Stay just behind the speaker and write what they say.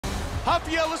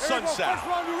Raphael Assunção.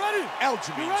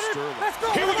 Aljamain Sterling.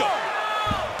 Here we go.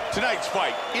 Tonight's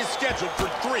fight is scheduled for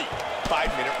 3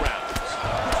 5-minute rounds.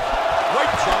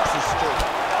 White trunks is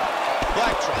Sterling.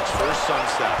 Black trunks for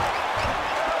Assunção.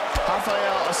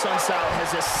 Raphael Assunção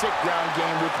has a sick ground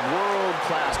game with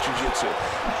world-class jiu-jitsu.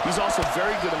 He's also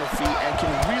very good on the feet and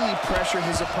can really pressure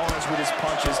his opponents with his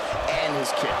punches and his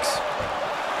kicks.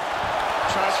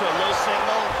 Tries for a low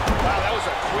signal. Wow, that was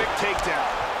a quick takedown.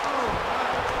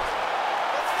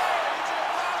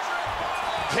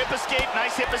 Hip escape,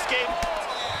 nice hip escape.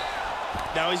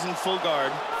 Now he's in full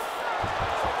guard.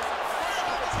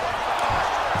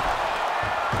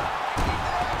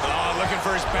 Oh, looking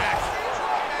for his back.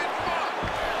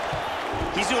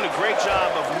 He's doing a great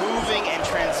job of moving and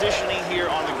transitioning here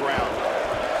on the ground.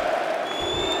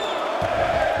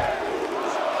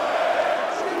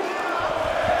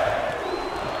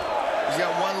 He's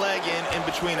got one leg in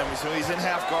between them, so he's in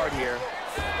half guard here.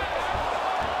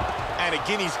 And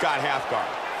again, he's got half guard.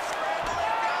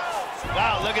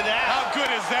 Wow, look at that. How good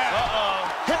is that? Uh-oh.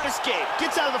 Hip escape.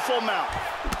 Gets out of the full mount.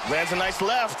 Lands a nice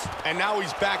left. And now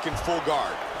he's back in full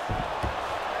guard.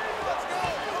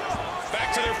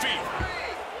 Back to their feet.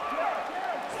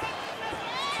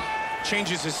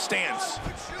 Changes his stance.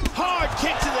 Hard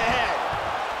kick to the head.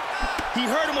 He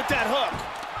hurt him with that hook.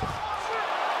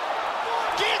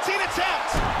 Guillotine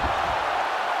attempt.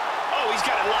 Oh, he's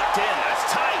got it locked in. That's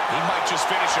tight. He might just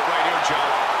finish it right here, Joe.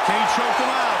 Can he choke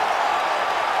him out?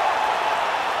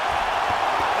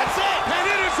 That's it. And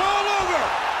it is all over.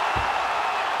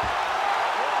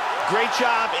 Great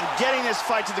job in getting this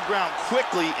fight to the ground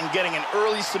quickly and getting an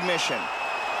early submission.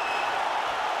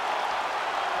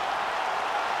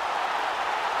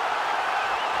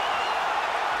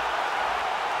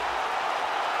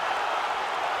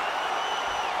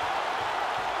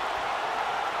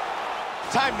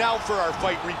 Time now for our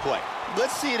fight replay.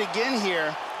 Let's see it again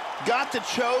here. Got the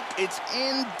choke, it's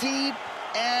in deep,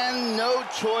 and no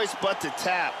choice but to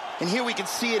tap. And here we can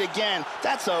see it again.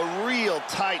 That's a real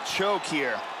tight choke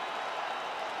here.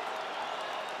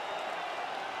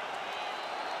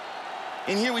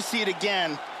 And here we see it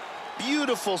again.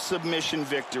 Beautiful submission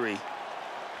victory.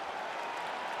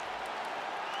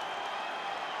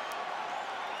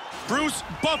 Bruce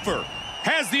Buffer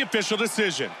has the official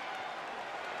decision.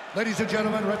 Ladies and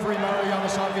gentlemen, referee Mario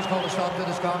Yamasaki has called a stop to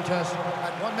this contest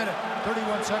at 1 minute,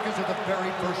 31 seconds of the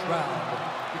very first round.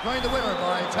 Declaring the winner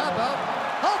by tap out,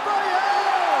 Raphael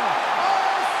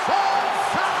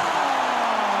Assunção!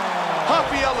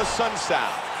 Raphael Assunção,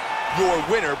 your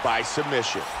winner by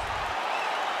submission.